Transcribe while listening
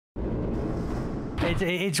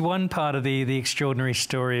It's one part of the extraordinary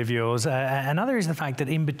story of yours. Another is the fact that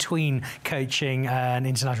in between coaching an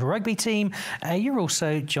international rugby team, you're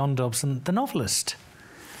also John Dobson, the novelist.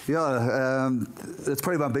 Yeah, that's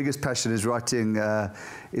probably my biggest passion is writing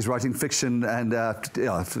fiction, and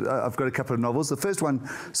yeah, I've got a couple of novels. The first one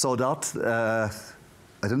sold out.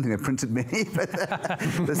 I don't think I printed many, but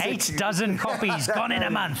 8 dozen copies gone in a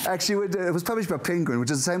month. Actually, it was published by Penguin,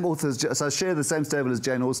 which is the same author, so I share the same stable as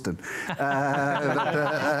Jane Austen.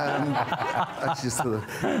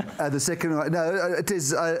 The second one, no,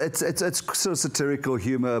 it's sort of satirical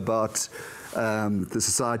humour about the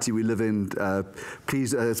society we live in.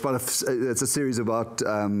 It's a series about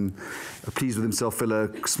a pleased with himself fellow,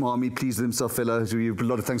 smarmy, pleased with himself fellow. A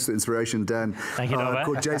lot of thanks for the inspiration, Dan. Thank you, Norbert.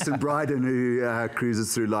 Called Jason Bryden, who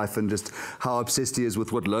cruises through life and just how obsessed he is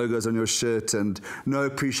with what logos on your shirt and no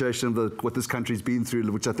appreciation of what this country's been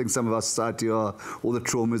through, which I think some of our society are, all the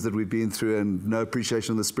traumas that we've been through, and no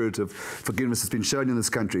appreciation of the spirit of forgiveness that's been shown in this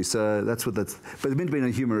country. So that's what that's, but it's meant to be in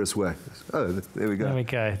a humorous way. Oh, there we go. There we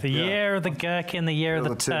go. The year of the gherkin, the year of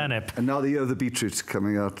the turnip. And now the year of the beetroot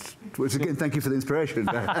coming out, which again, thank you for the inspiration.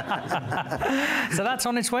 So that's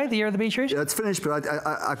on its way, the year of the beetroot? Yeah, it's finished, but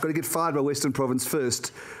I've got to get fired by Western Province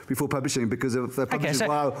first before publishing, because if they publish it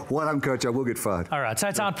while I'm coach, I will get fired. All right, so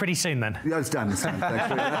it's out pretty soon then? Yeah, it's done. Thanks very much.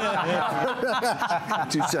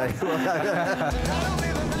 Touche.